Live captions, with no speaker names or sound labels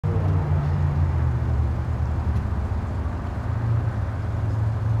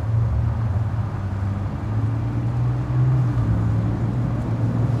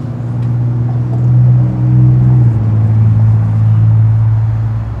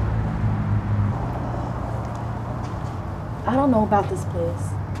don't know about this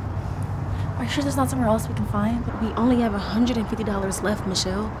place. Are you sure there's not somewhere else we can find? We only have $150 left,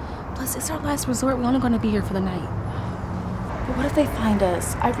 Michelle. Plus, it's our last resort. We're only going to be here for the night. But what if they find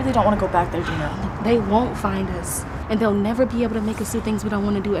us? I really don't want to go back there, Gina. They won't find us. And they'll never be able to make us do things we don't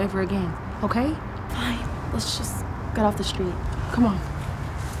want to do ever again. Okay? Fine. Let's just get off the street. Come on.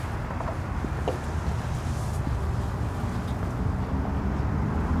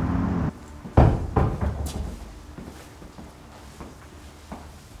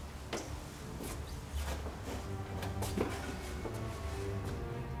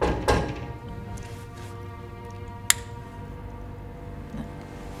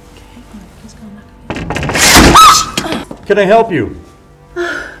 Can I help you?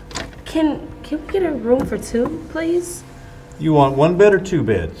 Can we get a room for two, please? You want one bed or two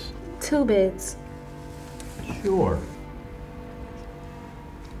beds? Two beds. Sure.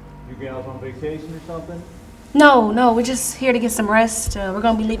 You gals on vacation or something? No, we're just here to get some rest. We're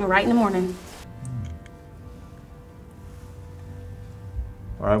gonna be leaving right in the morning.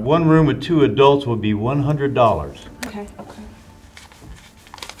 All right, one room with two adults will be $100. Okay.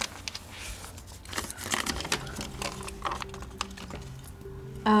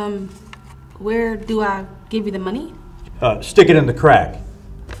 Where do I give you the money? Stick it in the crack.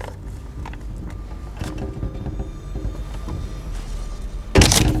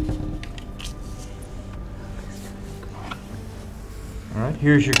 All right,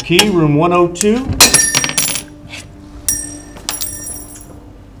 here's your key, room 102.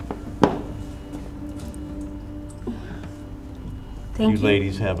 Thank you. You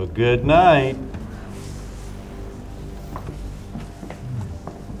ladies have a good night.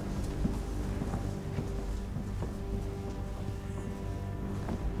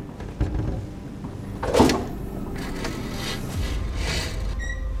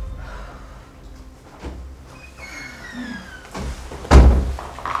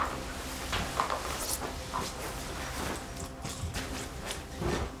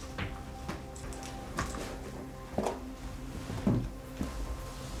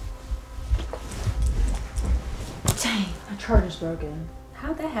 Dang, my charger's broken.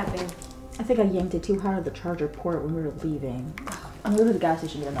 How'd that happen? I think I yanked it too hard at the charger port when we were leaving. I'm gonna go to the gas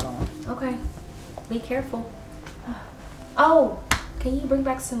station and get another one. Okay. Be careful. Oh, can you bring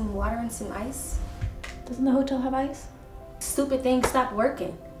back some water and some ice? Doesn't the hotel have ice? Stupid thing stopped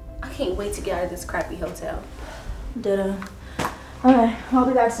working. I can't wait to get out of this crappy hotel. Ditto. Okay, I'll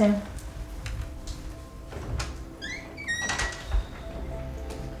be back soon.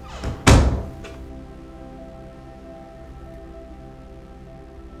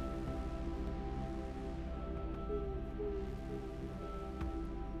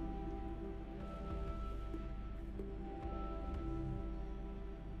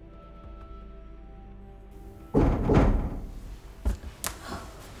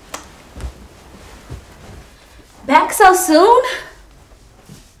 Back so soon?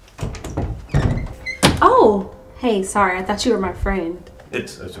 Oh, hey, sorry. I thought you were my friend.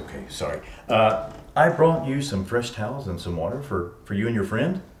 It's okay. Sorry. I brought you some fresh towels and some water for you and your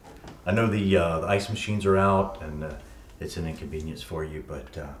friend. I know the ice machines are out and it's an inconvenience for you,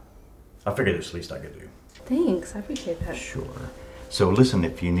 but I figured it's the least I could do. Thanks. I appreciate that. Sure. So listen,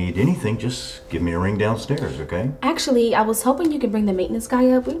 if you need anything, just give me a ring downstairs, okay? Actually, I was hoping you could bring the maintenance guy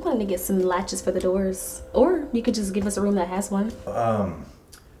up. We wanted to get some latches for the doors. Or you could just give us a room that has one.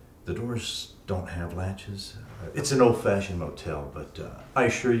 The doors don't have latches. It's an old-fashioned motel, but I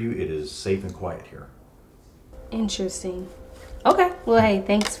assure you it is safe and quiet here. Interesting. Okay. Well, hey,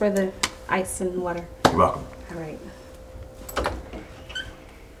 thanks for the ice and water. You're welcome. All right.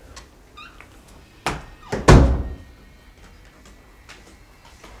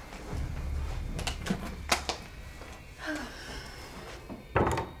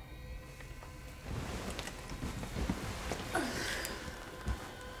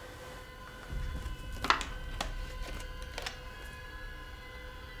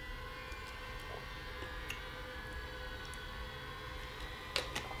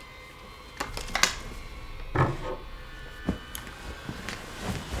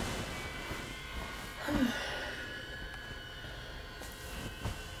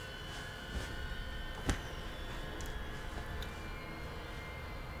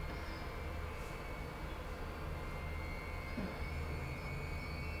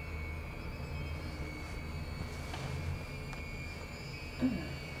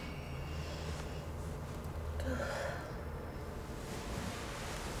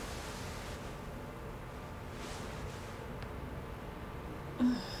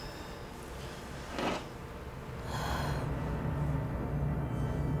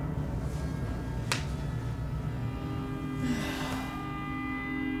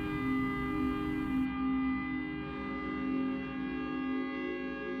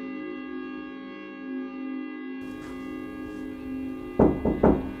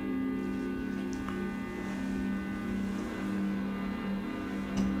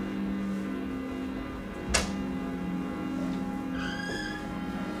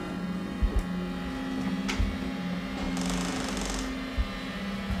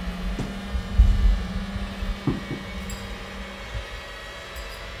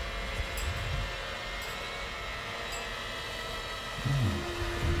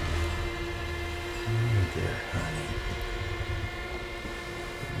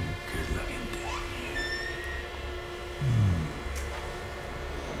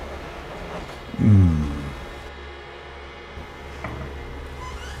 Hey,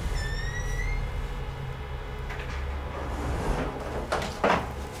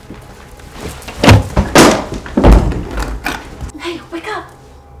 wake up!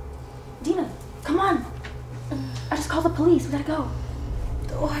 Dina, come on. I just called the police. We gotta go.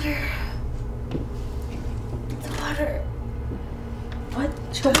 The water. The water.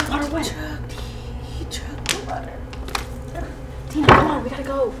 What? The water wet. He drugged the water. Dina, come on. We gotta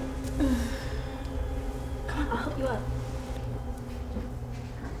go. Come on, I'll help you up.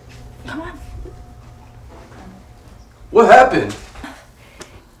 Come on. What happened?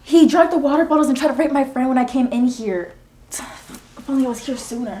 He drugged the water bottles and tried to rape my friend when I came in here. If only I was here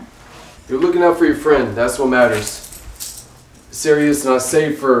sooner. You're looking out for your friend. That's what matters. This area is not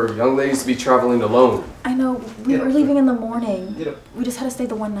safe for young ladies to be traveling alone. I know. We were leaving in the morning. Get up. We just had to stay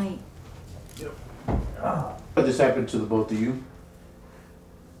the one night. What just happened to the both of you?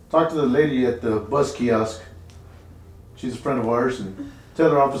 Talk to the lady at the bus kiosk. She's a friend of ours, and tell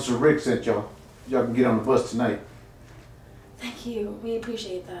her Officer Rick sent y'all. Y'all can get on the bus tonight. Thank you. We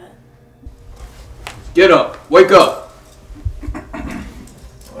appreciate that. Get up. Wake up.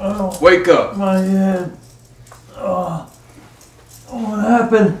 Oh, Wake up. my head. Oh, what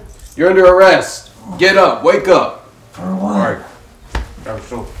happened? You're under arrest. Get up. Wake up. For what? All right.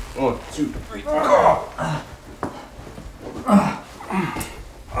 So, 1, 2, 3, go.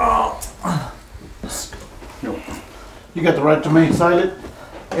 You got the right to remain silent.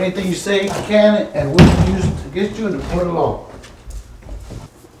 Anything you say can and will be used against you in the court of law.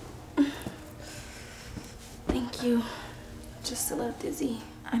 Thank you. Just a little dizzy.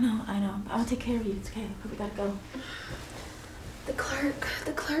 I know. I'll take care of you. It's okay. But we gotta go. The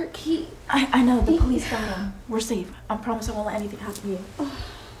clerk, he... I know. The police got him. We're safe. I promise I won't let anything happen to you.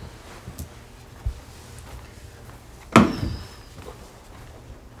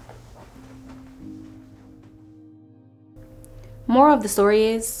 Moral of the story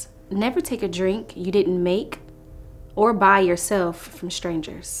is, never take a drink you didn't make or buy yourself from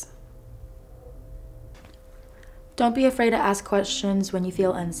strangers. Don't be afraid to ask questions when you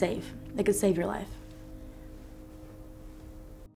feel unsafe. They could save your life.